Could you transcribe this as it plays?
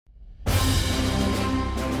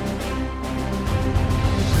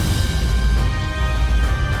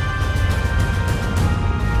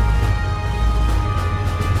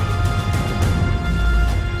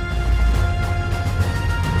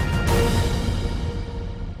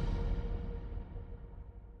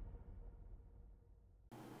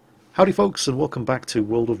Howdy folks, and welcome back to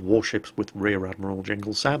World of Warships with Rear Admiral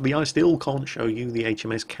Jingles. Sadly, I still can't show you the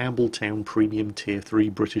HMS Campbelltown Premium Tier 3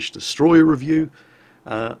 British Destroyer review.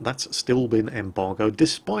 That's still been embargoed,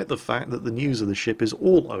 despite the fact that the news of the ship is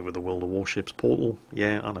all over the World of Warships portal.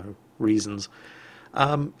 Yeah, I know, reasons.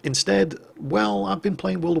 Instead, well, I've been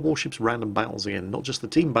playing World of Warships random battles again, not just the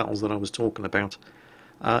team battles that I was talking about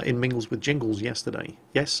in Mingles with Jingles yesterday.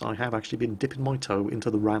 Yes, I have actually been dipping my toe into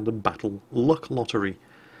the random battle luck lottery,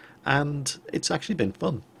 and it's actually been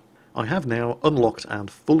fun. I have now unlocked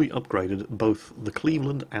and fully upgraded both the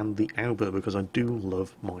Cleveland and the Auber because I do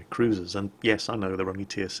love my cruisers. And yes, I know they're only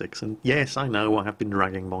tier 6, and yes, I know I have been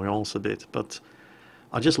dragging my arse a bit, but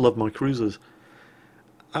I just love my cruisers.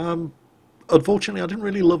 Unfortunately, I didn't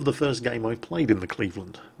really love the first game I played in the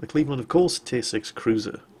Cleveland. The Cleveland, of course, tier 6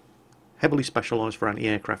 cruiser, heavily specialised for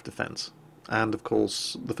anti-aircraft defence. And of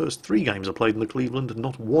course, the first 3 games I played in the Cleveland,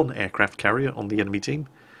 not one aircraft carrier on the enemy team.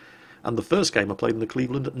 And the first game I played in the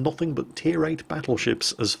Cleveland, nothing but tier 8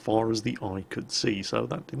 battleships as far as the eye could see, so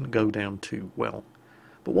that didn't go down too well.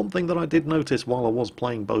 But one thing that I did notice while I was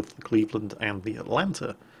playing both the Cleveland and the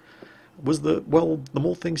Atlanta was that, well, the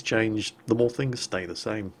more things change, the more things stay the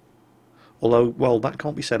same. Although, well, that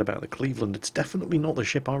can't be said about the Cleveland. It's definitely not the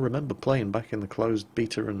ship I remember playing back in the closed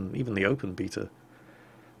beta and even the open beta.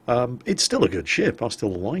 It's still a good ship, I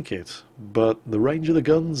still like it, but the range of the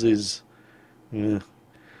guns is... yeah.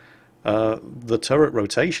 The turret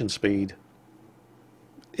rotation speed,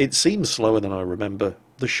 it seems slower than I remember.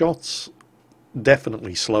 The shots,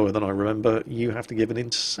 definitely slower than I remember. You have to give an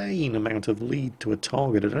insane amount of lead to a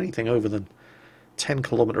target at anything over the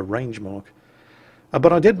 10-kilometer range mark.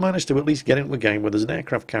 But I did manage to at least get into a game where there's an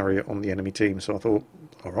aircraft carrier on the enemy team, so I thought,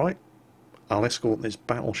 alright, I'll escort this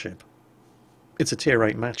battleship. It's a tier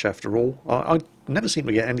 8 match after all. I never seem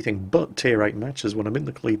to get anything but tier 8 matches when I'm in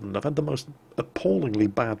the Cleveland. I've had the most appallingly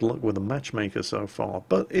bad luck with the matchmaker so far,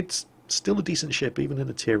 but it's still a decent ship even in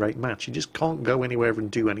a tier 8 match. You just can't go anywhere and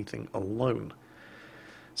do anything alone.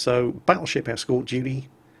 So, battleship escort duty,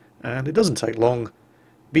 and it doesn't take long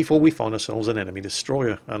before we find ourselves an enemy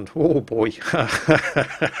destroyer, and oh boy.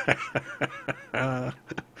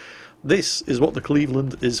 This is what the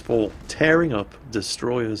Cleveland is for, tearing up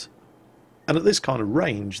destroyers. And at this kind of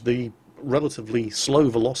range, the relatively slow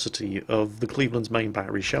velocity of the Cleveland's main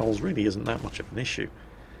battery shells really isn't that much of an issue.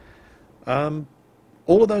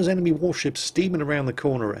 All of those enemy warships steaming around the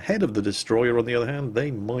corner ahead of the destroyer, on the other hand,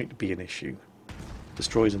 they might be an issue.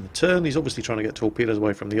 Destroyer's in the turn, he's obviously trying to get torpedoes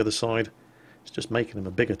away from the other side. It's just making him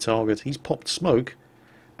a bigger target. He's popped smoke,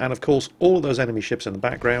 and of course all of those enemy ships in the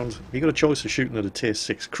background, you've got a choice of shooting at a tier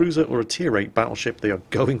 6 cruiser or a tier 8 battleship. They are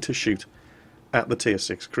going to shoot at the tier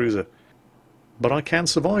 6 cruiser. But I can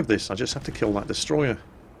survive this, I just have to kill that destroyer.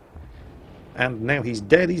 And now he's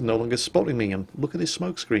dead, he's no longer spotting me, and look at his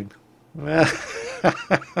smoke screen. Now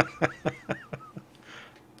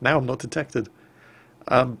I'm not detected.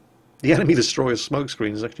 The enemy destroyer's smoke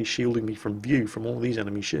screen is actually shielding me from view from all these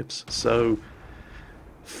enemy ships. So,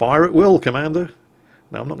 fire at will, Commander.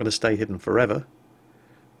 Now I'm not going to stay hidden forever.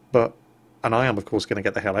 And I am of course going to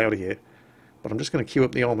get the hell out of here. But I'm just going to queue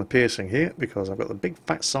up the armor piercing here because I've got the big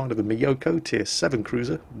fat side of a Miyoko tier 7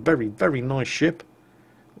 cruiser. Very, very nice ship.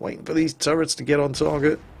 Waiting for these turrets to get on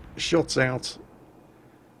target. Shots out.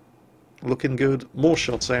 Looking good. More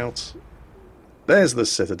shots out. There's the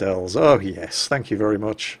citadels. Oh yes, thank you very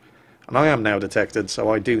much. And I am now detected, so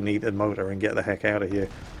I do need a motor and get the heck out of here.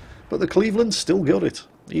 But the Cleveland still got it,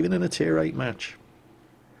 even in a tier 8 match.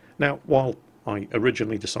 Now, while I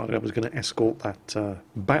originally decided I was going to escort that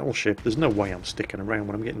battleship, there's no way I'm sticking around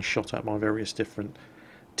when I'm getting shot at by various different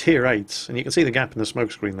tier 8s. And you can see the gap in the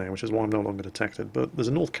smoke screen there, which is why I'm no longer detected. But there's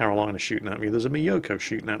a North Carolina shooting at me, there's a Miyoko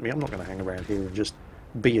shooting at me. I'm not going to hang around here and just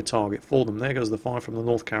be a target for them. There goes the fire from the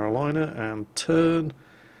North Carolina, and turn,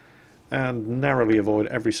 and narrowly avoid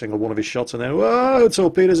every single one of his shots. And then, whoa,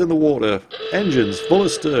 torpedoes in the water. Engines, full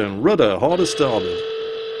astern, rudder, hard as starboard.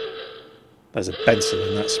 There's a Benson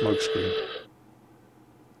in that smoke screen.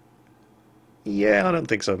 Yeah, I don't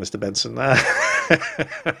think so, Mr. Benson.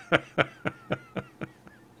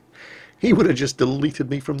 He would have just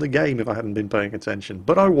deleted me from the game if I hadn't been paying attention.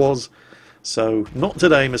 But I was. So, not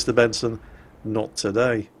today, Mr. Benson. Not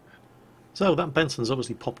today. So, that Benson's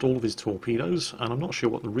obviously popped all of his torpedoes, and I'm not sure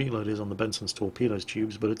what the reload is on the Benson's torpedoes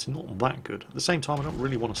tubes, but it's not that good. At the same time, I don't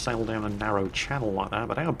really want to sail down a narrow channel like that,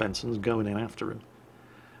 but our Benson's going in after him.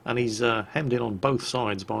 And he's hemmed in on both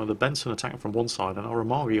sides by the Benson attack from one side and our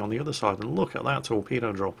Amagi on the other side. And look at that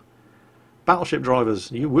torpedo drop. Battleship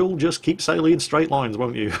drivers, you will just keep sailing in straight lines,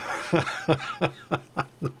 won't you?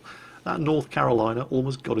 That North Carolina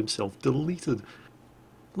almost got himself deleted.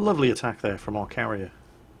 Lovely attack there from our carrier.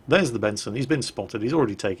 There's the Benson. He's been spotted. He's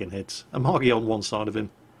already taken hits. A Margie on one side of him.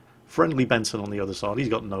 Friendly Benson on the other side. He's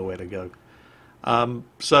got nowhere to go.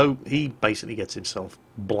 So he basically gets himself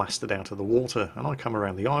blasted out of the water, and I come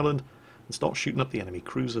around the island and start shooting up the enemy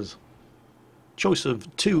cruisers. Choice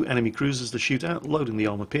of 2 enemy cruisers to shoot at, loading the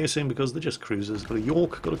armour piercing because they're just cruisers. Got a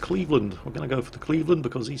York, got a Cleveland. We're going to go for the Cleveland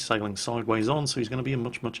because he's sailing sideways on, so he's going to be a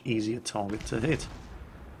much easier target to hit.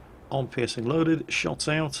 Arm piercing loaded, shots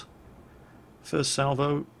out. First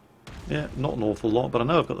salvo, yeah, not an awful lot, but I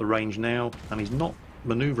know I've got the range now, and he's not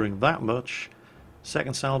manoeuvring that much.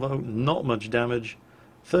 Second salvo, not much damage.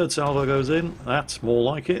 Third salvo goes in, that's more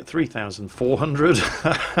like it, 3,400.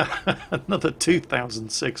 Another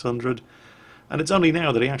 2,600. And it's only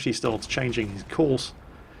now that he actually starts changing his course.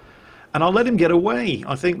 And I'll let him get away.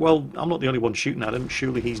 I think, well, I'm not the only one shooting at him,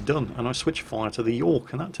 surely he's done. And I switch fire to the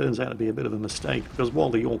York, and that turns out to be a bit of a mistake, because while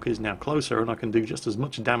the York is now closer, and I can do just as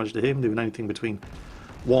much damage to him, doing anything between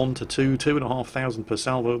 1 to 2, 2,500 per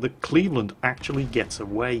salvo, the Cleveland actually gets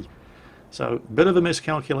away. So, bit of a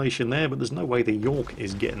miscalculation there, but there's no way the York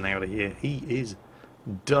is getting out of here. He is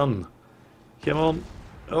done. Come on.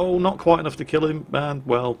 Oh, not quite enough to kill him, and,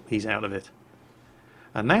 well, he's out of it.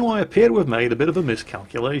 And now I appear to have made a bit of a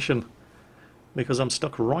miscalculation, because I'm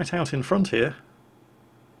stuck right out in front here,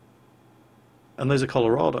 and there's a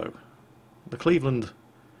Colorado. The Cleveland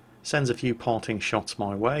sends a few parting shots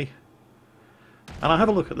my way, and I have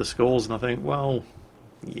a look at the scores and I think, well,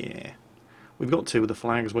 yeah, we've got 2 of the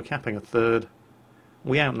flags, we're capping a 3rd,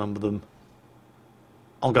 we outnumber them,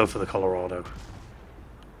 I'll go for the Colorado.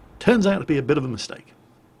 Turns out to be a bit of a mistake.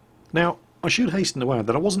 Now, I should hasten to add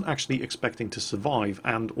that I wasn't actually expecting to survive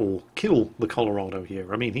and or kill the Colorado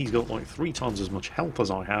here. I mean, he's got like 3 times as much health as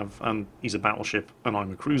I have, and he's a battleship and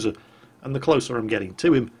I'm a cruiser, and the closer I'm getting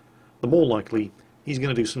to him, the more likely he's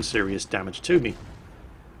going to do some serious damage to me.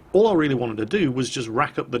 All I really wanted to do was just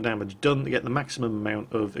rack up the damage done to get the maximum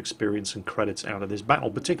amount of experience and credits out of this battle,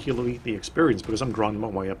 particularly the experience, because I'm grinding my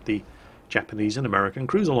way up the Japanese and American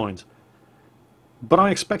cruiser lines. But I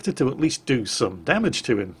expected to at least do some damage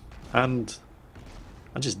to him, and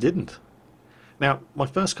I just didn't. Now, my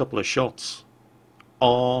first couple of shots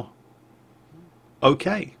are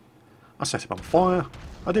okay. I set him on fire,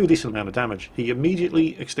 I do a decent amount of damage. He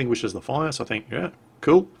immediately extinguishes the fire, so I think, yeah,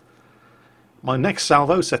 cool. My next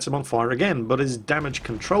salvo sets him on fire again, but his damage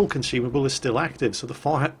control consumable is still active, so the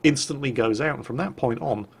fire instantly goes out, and from that point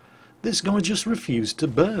on, this guy just refused to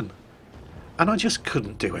burn. And I just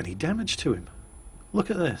couldn't do any damage to him.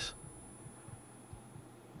 Look at this.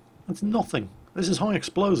 That's nothing. This is high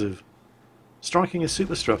explosive. Striking his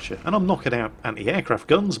superstructure, and I'm knocking out anti-aircraft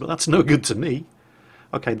guns, but that's no good to me.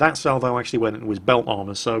 Okay, that salvo actually went into his belt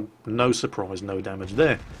armour, so no surprise, no damage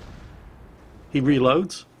there. He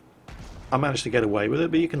reloads. I managed to get away with it,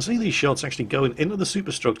 but you can see these shots actually going into the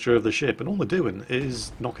superstructure of the ship, and all they're doing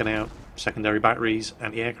is knocking out secondary batteries,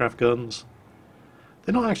 anti-aircraft guns.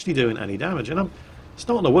 They're not actually doing any damage, and I'm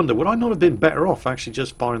starting to wonder, would I not have been better off actually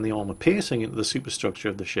just firing the armour piercing into the superstructure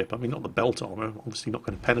of the ship? I mean, not the belt armour, obviously not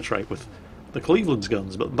going to penetrate with the Cleveland's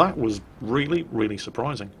guns, but that was really, really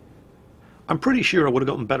surprising. I'm pretty sure I would have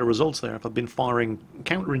gotten better results there if I'd been firing,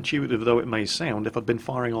 counterintuitive though it may sound, if I'd been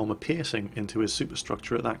firing armour piercing into his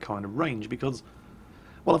superstructure at that kind of range, because,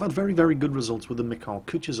 well, I've had very, very good results with the Mikhail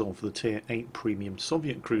Kutuzov for the Tier 8 Premium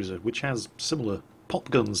Soviet cruiser, which has similar pop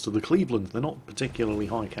guns to the Cleveland. They're not particularly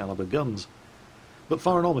high caliber guns. But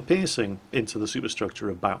firing armour piercing into the superstructure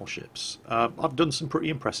of battleships, I've done some pretty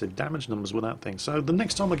impressive damage numbers with that thing. So the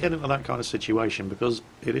next time I get into that kind of situation, because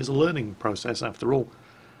it is a learning process after all,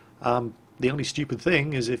 the only stupid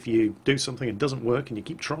thing is if you do something and it doesn't work and you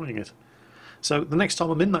keep trying it. So the next time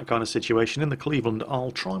I'm in that kind of situation in the Cleveland, I'll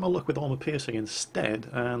try my luck with armour piercing instead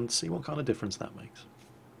and see what kind of difference that makes.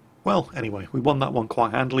 Well, anyway, we won that one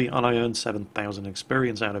quite handily, and I earned 7,000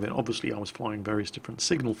 experience out of it. Obviously, I was flying various different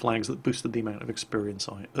signal flags that boosted the amount of experience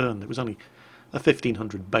I earned. It was only a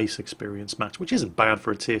 1,500 base experience match, which isn't bad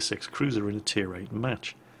for a Tier 6 cruiser in a Tier 8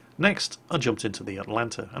 match. Next, I jumped into the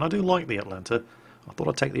Atlanta, and I do like the Atlanta. I thought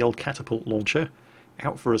I'd take the old catapult launcher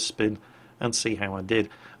out for a spin and see how I did.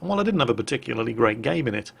 And while I didn't have a particularly great game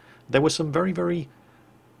in it, there were some very, very,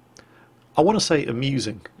 I want to say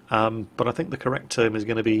amusing, but I think the correct term is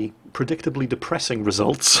going to be predictably depressing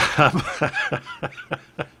results. Do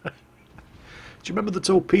you remember the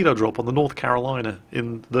torpedo drop on the North Carolina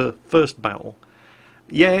in the first battle?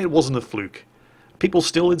 Yeah, it wasn't a fluke. People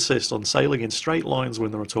still insist on sailing in straight lines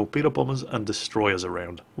when there are torpedo bombers and destroyers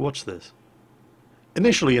around. Watch this.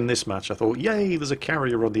 Initially in this match I thought, yay, there's a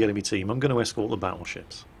carrier on the enemy team, I'm going to escort the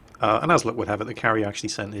battleships. And as luck would have it, the carrier actually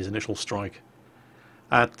sent his initial strike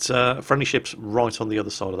at friendly ships right on the other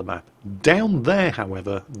side of the map. Down there,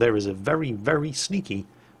 however, there is a very, very sneaky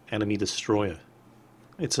enemy destroyer.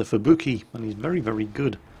 It's a Fubuki, and he's very, very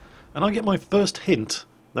good. And I get my first hint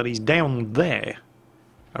that he's down there,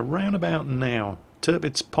 around about now.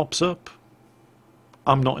 Tirpitz pops up.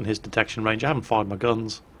 I'm not in his detection range, I haven't fired my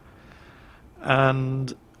guns.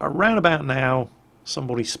 And around about now,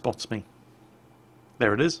 somebody spots me.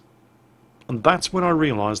 There it is. And that's when I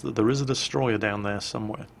realise that there is a destroyer down there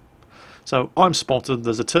somewhere. So I'm spotted,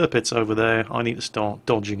 there's a Tirpitz over there, I need to start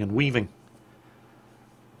dodging and weaving.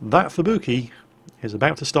 That Fubuki is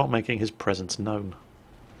about to start making his presence known.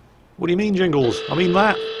 What do you mean, Jingles? I mean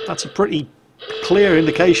that's a pretty clear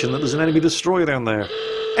indication that there's an enemy destroyer down there.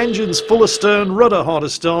 Engines full astern, rudder hard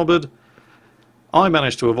as starboard. I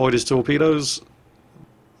managed to avoid his torpedoes.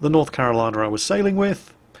 The North Carolina I was sailing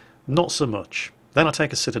with, not so much. Then I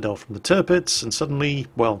take a citadel from the Tirpitz, and suddenly,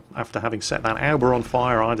 well, after having set that Auber on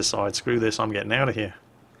fire, I decide, screw this, I'm getting out of here.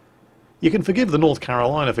 You can forgive the North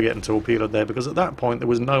Carolina for getting torpedoed there, because at that point there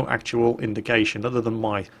was no actual indication, other than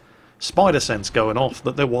my spider sense going off,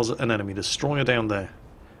 that there was an enemy destroyer down there.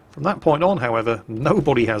 From that point on, however,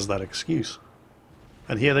 nobody has that excuse.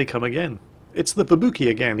 And here they come again. It's the Fubuki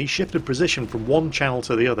again. He shifted position from one channel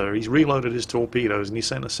to the other. He's reloaded his torpedoes and he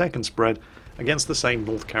sent a second spread against the same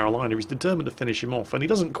North Carolina. He's determined to finish him off. And he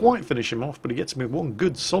doesn't quite finish him off, but he gets him with one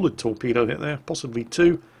good solid torpedo hit there, possibly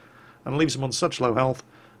two, and leaves him on such low health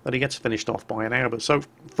that he gets finished off by an Auber. So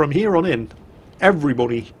from here on in,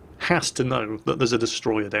 everybody has to know that there's a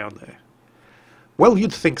destroyer down there. Well,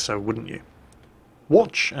 you'd think so, wouldn't you?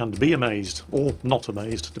 Watch and be amazed, or not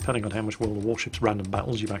amazed, depending on how much World of Warships random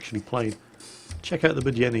battles you've actually played. Check out the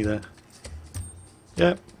Budjeni there.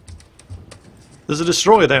 Yeah. There's a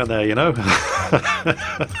destroyer down there, you know.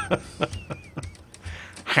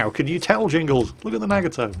 How can you tell, Jingles? Look at the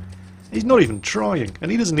Nagato. He's not even trying, and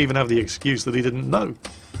he doesn't even have the excuse that he didn't know.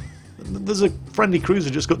 There's a friendly cruiser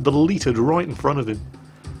just got deleted right in front of him,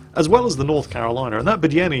 as well as the North Carolina, and that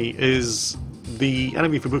Budjeni is the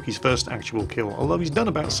enemy Fubuki's first actual kill, although he's done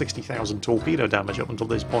about 60,000 torpedo damage up until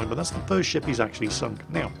this point, but that's the first ship he's actually sunk.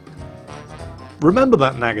 Now, remember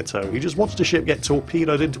that Nagato. He just watched a ship get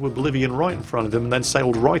torpedoed into oblivion right in front of him and then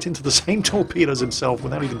sailed right into the same torpedoes himself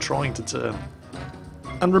without even trying to turn.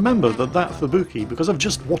 And remember that Fubuki, because I've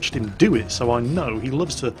just watched him do it, so I know he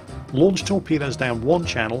loves to launch torpedoes down one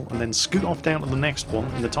channel and then scoot off down to the next one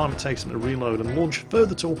in the time it takes him to reload and launch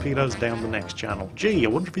further torpedoes down the next channel. Gee, I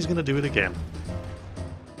wonder if he's going to do it again.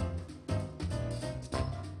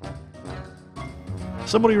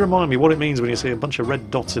 Somebody remind me what it means when you see a bunch of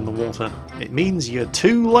red dots in the water. It means you're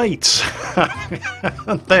too late.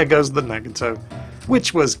 And there goes the Nagato,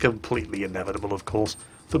 which was completely inevitable, of course.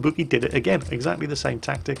 Fubuki did it again, exactly the same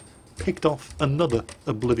tactic, picked off another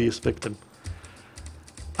oblivious victim.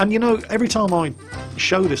 And you know, every time I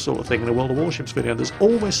show this sort of thing in a World of Warships video, there's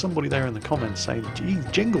always somebody there in the comments saying, gee,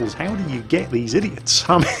 Jingles, how do you get these idiots?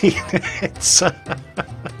 I mean, it's...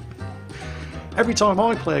 Every time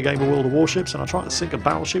I play a game of World of Warships and I try to sink a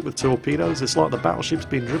battleship with torpedoes, it's like the battleship's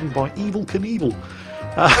being driven by Evil Knievel.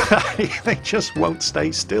 They just won't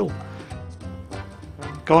stay still.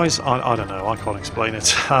 Guys, I don't know, I can't explain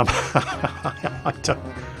it. I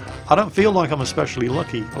don't feel like I'm especially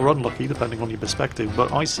lucky, or unlucky, depending on your perspective,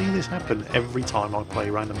 but I see this happen every time I play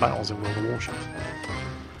random battles in World of Warships.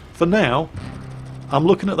 For now, I'm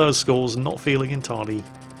looking at those scores and not feeling entirely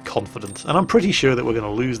confident, and I'm pretty sure that we're going to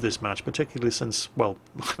lose this match, particularly since, well,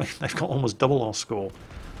 they've got almost double our score.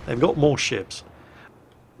 They've got more ships.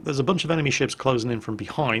 There's a bunch of enemy ships closing in from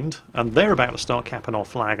behind, and they're about to start capping our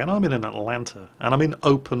flag, and I'm in an Atlanta, and I'm in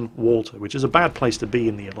open water, which is a bad place to be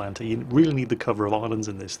in the Atlanta. You really need the cover of islands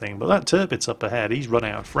in this thing, but that Tirpitz up ahead, he's run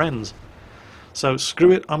out of friends. So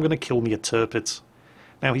screw it, I'm going to kill me a Tirpitz.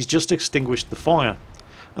 Now he's just extinguished the fire,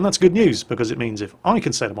 and that's good news, because it means if I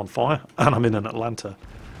can set him on fire, and I'm in an Atlanta,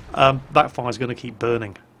 that fire's going to keep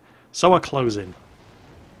burning. So I close in.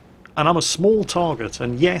 And I'm a small target,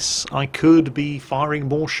 and yes, I could be firing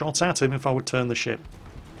more shots at him if I would turn the ship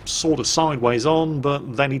sort of sideways on,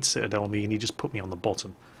 but then he'd citadel me and he'd just put me on the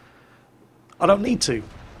bottom. I don't need to.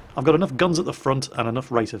 I've got enough guns at the front and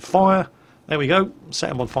enough rate of fire. There we go. Set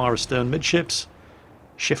him on fire astern midships.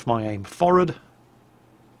 Shift my aim forward.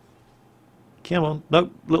 Come on.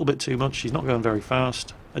 Nope, a little bit too much. He's not going very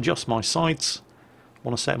fast. Adjust my sights.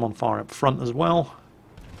 Want to set him on fire up front as well.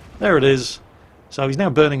 There it is. So he's now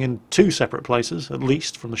burning in two separate places, at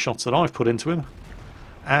least, from the shots that I've put into him.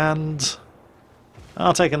 And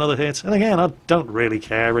I'll take another hit. And again, I don't really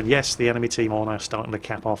care. And yes, the enemy team are now starting to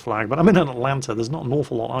cap our flag. But I'm in an Atlanta. There's not an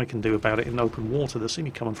awful lot I can do about it in open water. They see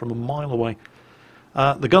me coming from a mile away.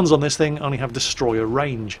 The guns on this thing only have destroyer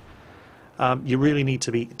range. You really need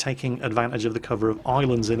to be taking advantage of the cover of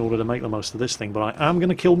islands in order to make the most of this thing, but I am going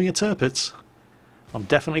to kill me a Tirpitz. I'm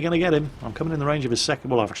definitely going to get him. I'm coming in the range of his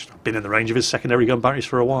second... Well, I've actually been in the range of his secondary gun batteries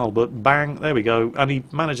for a while, but bang, there we go. And he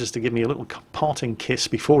manages to give me a little parting kiss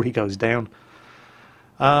before he goes down.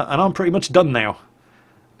 And I'm pretty much done now.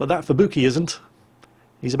 But that Fubuki isn't.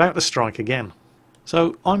 He's about to strike again.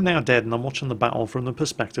 So I'm now dead, and I'm watching the battle from the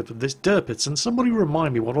perspective of this Tirpitz, and somebody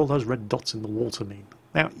remind me what all those red dots in the water mean.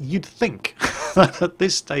 Now, you'd think that at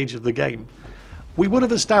this stage of the game, we would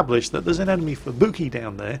have established that there's an enemy Fubuki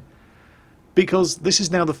down there, because this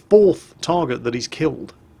is now the 4th target that he's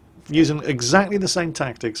killed, using exactly the same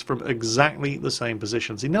tactics from exactly the same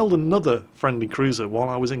positions. He nailed another friendly cruiser while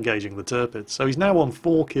I was engaging the Tirpitz, so he's now on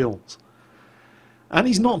 4 kills. And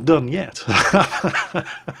he's not done yet.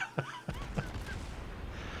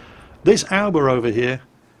 This Auber over here,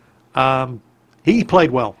 he played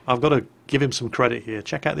well. I've got to give him some credit here.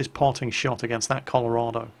 Check out this parting shot against that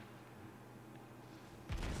Colorado.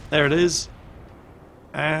 There it is.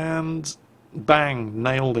 And bang,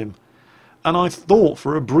 nailed him. And I thought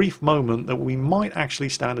for a brief moment that we might actually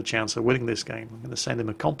stand a chance of winning this game. I'm going to send him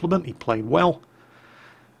a compliment. He played well.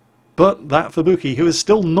 But that Fubuki, who has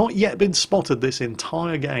still not yet been spotted this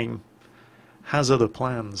entire game, has other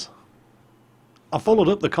plans. I followed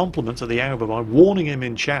up the compliment to the Auber by warning him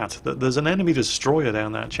in chat that there's an enemy destroyer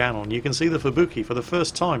down that channel, and you can see the Fubuki for the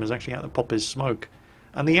first time is actually out to pop his smoke.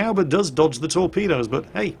 And the Auber does dodge the torpedoes, but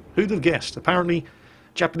hey, who'd have guessed? Apparently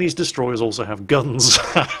Japanese destroyers also have guns.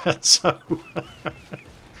 So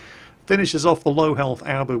finishes off the low health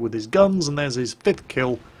Auber with his guns, and there's his 5th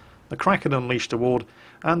kill, the Kraken Unleashed award,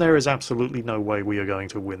 and there is absolutely no way we are going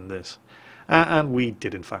to win this. And we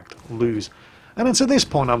did in fact lose. And it's at this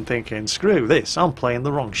point I'm thinking, screw this, I'm playing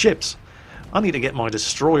the wrong ships. I need to get my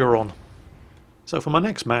destroyer on. So for my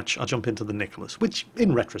next match I jump into the Nicholas, which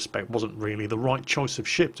in retrospect wasn't really the right choice of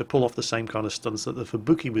ship to pull off the same kind of stunts that the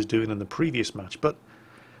Fubuki was doing in the previous match, but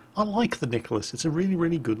I like the Nicholas. It's a really,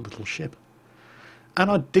 really good little ship. And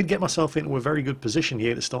I did get myself into a very good position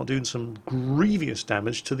here to start doing some grievous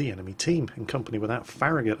damage to the enemy team, in company with that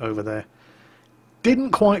Farragut over there.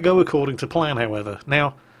 Didn't quite go according to plan, however.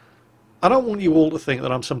 Now, I don't want you all to think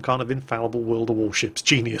that I'm some kind of infallible World of Warships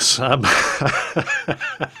genius.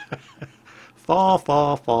 Far,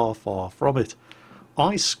 far, far, far from it.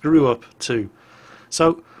 I screw up too.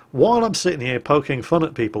 So, while I'm sitting here poking fun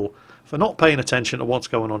at people for not paying attention to what's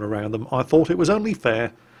going on around them, I thought it was only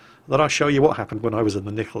fair that I show you what happened when I was in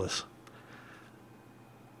the Nicholas.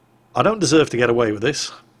 I don't deserve to get away with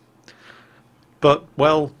this, but,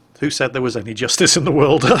 well, who said there was any justice in the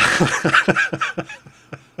world?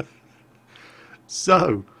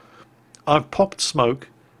 So, I've popped smoke,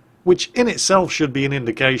 which in itself should be an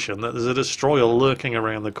indication that there's a destroyer lurking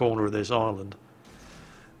around the corner of this island.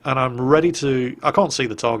 And I'm ready to... I can't see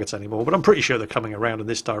the targets anymore, but I'm pretty sure they're coming around in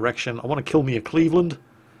this direction. I want to kill me a Cleveland.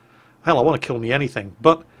 Hell, I want to kill me anything.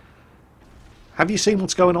 But have you seen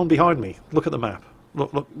what's going on behind me? Look at the map.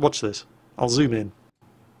 Look, look, watch this. I'll zoom in.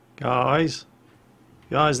 Guys,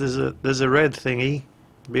 there's a red thingy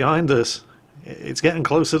behind us. It's getting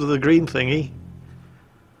closer to the green thingy.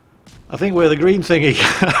 I think we're the green thingy.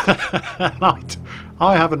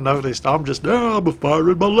 I haven't noticed. I'm just, I'm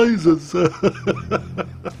firing my lasers.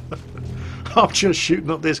 I'm just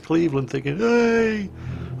shooting up this Cleveland thinking, hey,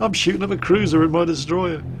 I'm shooting up a cruiser in my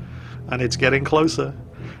destroyer. And it's getting closer.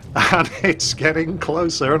 And it's getting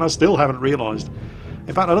closer. And I still haven't realised.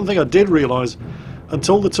 In fact, I don't think I did realise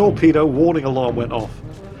until the torpedo warning alarm went off.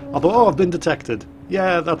 I thought, oh, I've been detected.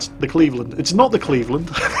 Yeah, that's the Cleveland. It's not the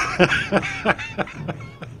Cleveland.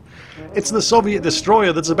 It's the Soviet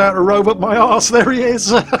destroyer that's about to robe up my arse. There he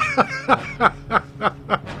is.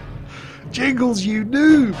 Jingles, you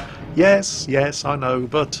knew. Yes, yes, I know,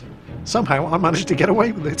 but somehow I managed to get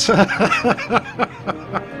away with it.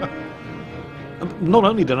 Not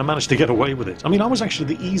only did I manage to get away with it, I mean, I was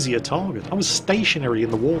actually the easier target. I was stationary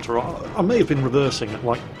in the water. I may have been reversing at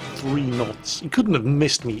like 3 knots. He couldn't have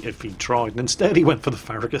missed me if he'd tried, and instead he went for the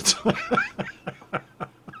Farragut.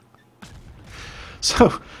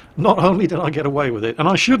 So, not only did I get away with it, and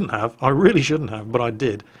I shouldn't have, I really shouldn't have, but I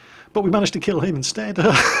did, but we managed to kill him instead.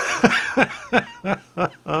 Look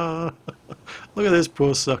at this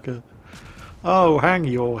poor sucker. Oh, hang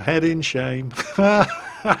your head in shame.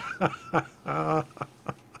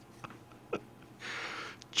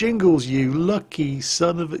 Jingles, you lucky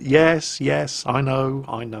son of a... Yes, yes, I know.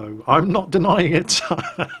 I'm not denying it.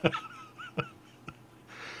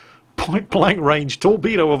 Point-blank range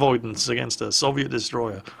torpedo avoidance against a Soviet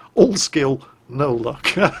destroyer. All skill, no luck.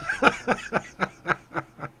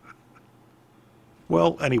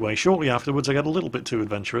 Well, anyway, shortly afterwards I get a little bit too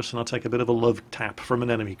adventurous and I take a bit of a love tap from an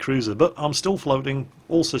enemy cruiser, but I'm still floating,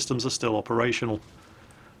 all systems are still operational.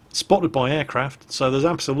 Spotted by aircraft, so there's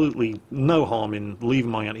absolutely no harm in leaving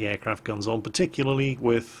my anti-aircraft guns on, particularly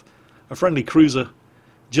with a friendly cruiser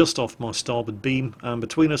just off my starboard beam, and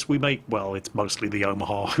between us we make, well, it's mostly the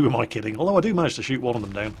Omaha, who am I kidding, although I do manage to shoot one of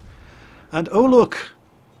them down. And oh look,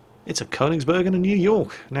 it's a Königsberg and a New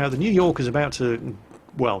York. Now the New York is about to,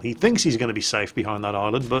 well, he thinks he's going to be safe behind that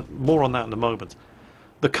island, but more on that in a moment.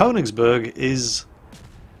 The Königsberg is,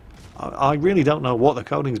 I really don't know what the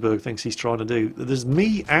Königsberg thinks he's trying to do. There's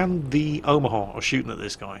me and the Omaha are shooting at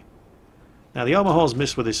this guy. Now the Omaha's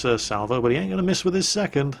missed with his first salvo, but he ain't going to miss with his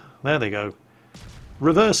second. There they go.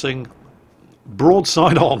 Reversing,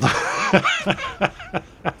 broadside on.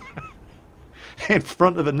 In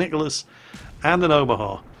front of a Nicholas and an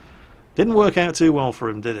Omaha. Didn't work out too well for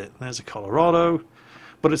him, did it? There's a Colorado.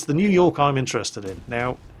 But it's the New York I'm interested in.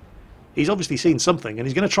 Now, he's obviously seen something, and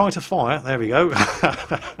he's going to try to fire, there we go,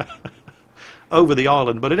 over the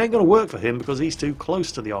island, but it ain't going to work for him because he's too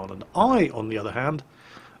close to the island. I, on the other hand,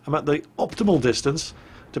 am at the optimal distance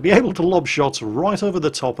to be able to lob shots right over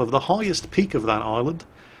the top of the highest peak of that island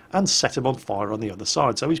and set him on fire on the other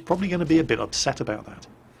side, so he's probably going to be a bit upset about that.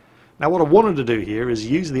 Now what I wanted to do here is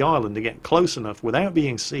use the island to get close enough without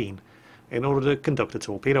being seen in order to conduct a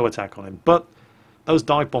torpedo attack on him, but those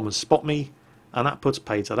dive bombers spot me, and that puts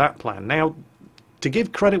pay to that plan. Now, to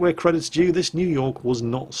give credit where credit's due, this New York was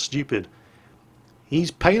not stupid.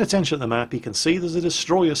 He's paying attention to the map. He can see there's a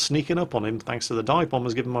destroyer sneaking up on him thanks to the dive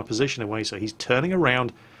bombers giving my position away, so he's turning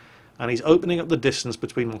around and he's opening up the distance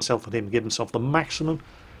between myself and him to give himself the maximum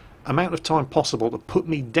amount of time possible to put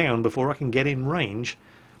me down before I can get in range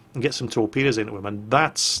and get some torpedoes into him. And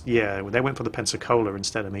that's, yeah, they went for the Pensacola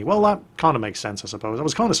instead of me. Well, that kind of makes sense, I suppose. I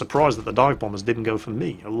was kind of surprised that the dive bombers didn't go for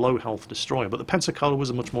me, a low health destroyer, but the Pensacola was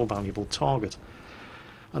a much more valuable target.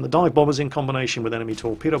 And the dive bombers in combination with enemy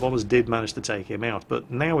torpedo bombers did manage to take him out.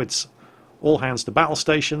 But now it's all hands to battle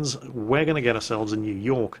stations. We're going to get ourselves in New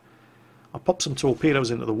York. I pop some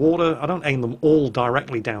torpedoes into the water. I don't aim them all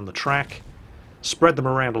directly down the track. Spread them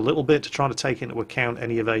around a little bit to try to take into account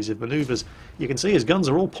any evasive maneuvers. You can see his guns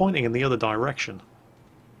are all pointing in the other direction.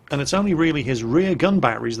 And it's only really his rear gun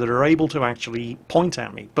batteries that are able to actually point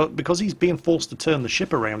at me. But because he's being forced to turn the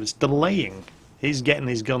ship around, it's delaying. He's getting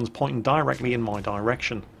his guns pointing directly in my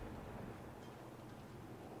direction.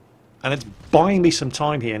 And it's buying me some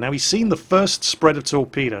time here. Now he's seen the first spread of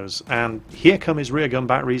torpedoes, and here come his rear gun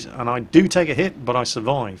batteries, and I do take a hit, but I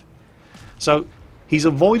survive. So he's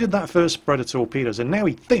avoided that first spread of torpedoes, and now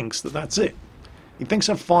he thinks that that's it. He thinks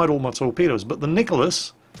I've fired all my torpedoes, but the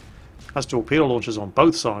Nicholas has torpedo launchers on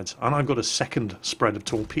both sides, and I've got a second spread of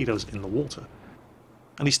torpedoes in the water.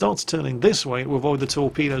 And he starts turning this way to avoid the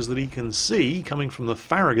torpedoes that he can see coming from the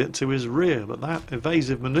Farragut to his rear, but that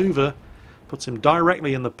evasive maneuver puts him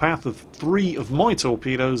directly in the path of 3 of my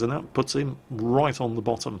torpedoes, and that puts him right on the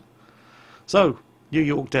bottom. So, New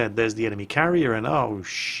York dead, there's the enemy carrier, and oh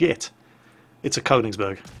shit, it's a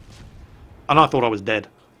Königsberg. And I thought I was dead.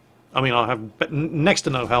 I mean, I have next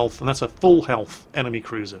to no health, and that's a full health enemy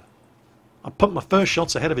cruiser. I pumped my first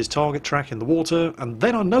shots ahead of his target track in the water, and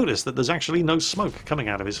then I noticed that there's actually no smoke coming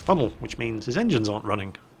out of his funnel, which means his engines aren't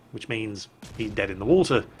running, which means he's dead in the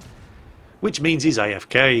water, which means he's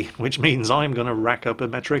AFK, which means I'm going to rack up a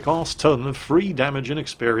metric arse ton of free damage and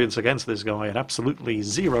experience against this guy at absolutely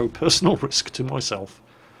zero personal risk to myself.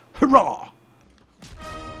 Hurrah!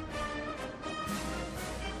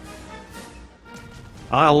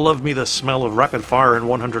 I love me the smell of rapid fire and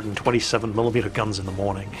 127mm guns in the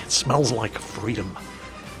morning. It smells like freedom.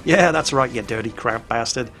 Yeah, that's right, you dirty crap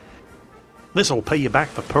bastard. This'll pay you back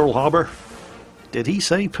for Pearl Harbor. Did he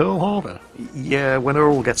say Pearl Harbor? Yeah, when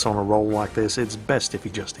Earl gets on a roll like this, it's best if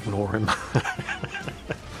you just ignore him.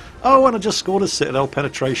 Oh, and I just scored a Citadel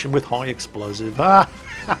penetration with high explosive.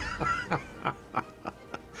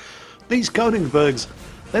 These Königsbergs,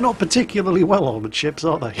 they're not particularly well armoured ships,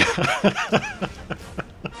 are they?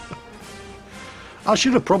 I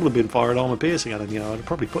should have probably been firing armour piercing at him, you know, I'd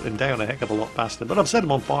probably put him down a heck of a lot faster, but I've set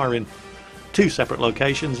him on fire in 2 separate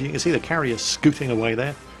locations. You can see the carrier scooting away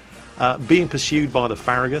there, being pursued by the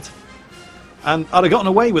Farragut. And I'd have gotten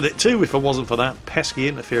away with it too if it wasn't for that pesky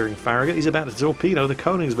interfering Farragut. He's about to torpedo the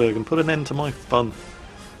Königsberg and put an end to my fun.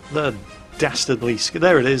 The dastardly...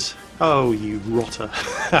 There it is. Oh, you rotter.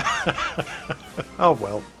 Oh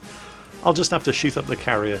well. I'll just have to shoot up the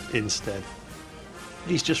carrier instead.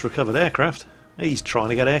 He's just recovered aircraft. He's trying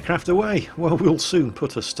to get aircraft away. Well, we'll soon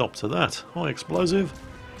put a stop to that. High explosive.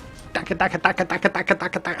 Daka, daka, daka, daka, daka,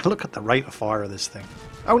 daka, daka. Look at the rate of fire of this thing.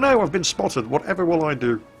 Oh no, I've been spotted. Whatever will I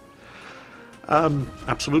do?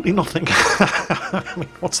 Absolutely nothing. I mean,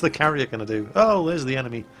 what's the carrier going to do? Oh, there's the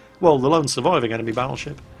enemy. Well, the lone surviving enemy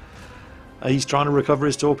battleship. He's trying to recover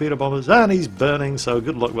his torpedo bombers, and he's burning, so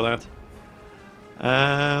good luck with that.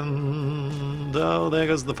 And oh, there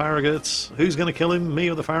goes the Farragut's. Who's going to kill him? Me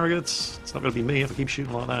or the Farragut's? It's not going to be me if I keep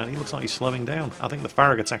shooting like that. He looks like he's slowing down. I think the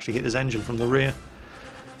Farragut's actually hit his engine from the rear.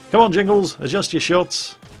 Come on, Jingles, adjust your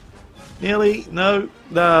shots. Nearly. No.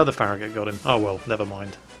 Ah, the Farragut got him. Oh well, never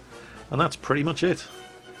mind. And that's pretty much it.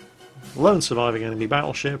 Lone surviving enemy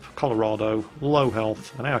battleship, Colorado, low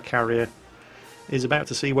health, and our carrier is about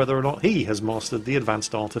to see whether or not he has mastered the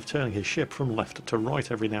advanced art of turning his ship from left to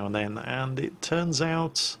right every now and then, and it turns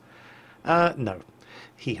out... no,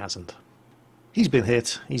 he hasn't. He's been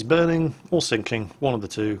hit, he's burning, or sinking, one of the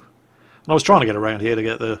two. And I was trying to get around here to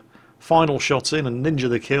get the final shots in and ninja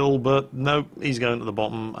the kill, but no, he's going to the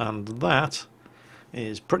bottom, and that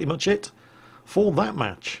is pretty much it for that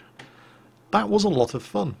match. That was a lot of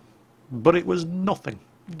fun, but it was nothing.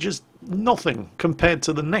 Just nothing compared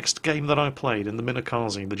to the next game that I played in the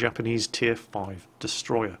Minakaze, the Japanese Tier 5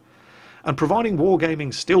 destroyer. And providing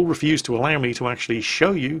Wargaming still refused to allow me to actually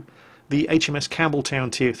show you the HMS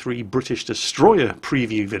Campbelltown Tier 3 British destroyer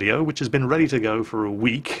preview video, which has been ready to go for a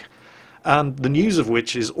week, and the news of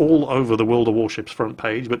which is all over the World of Warships front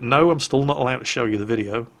page, but no, I'm still not allowed to show you the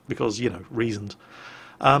video, because, you know, reasons.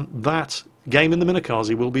 That game in the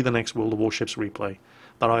Minakaze will be the next World of Warships replay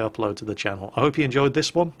that I upload to the channel. I hope you enjoyed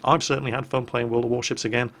this one. I've certainly had fun playing World of Warships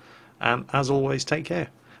again, and as always, take care,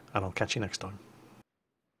 and I'll catch you next time.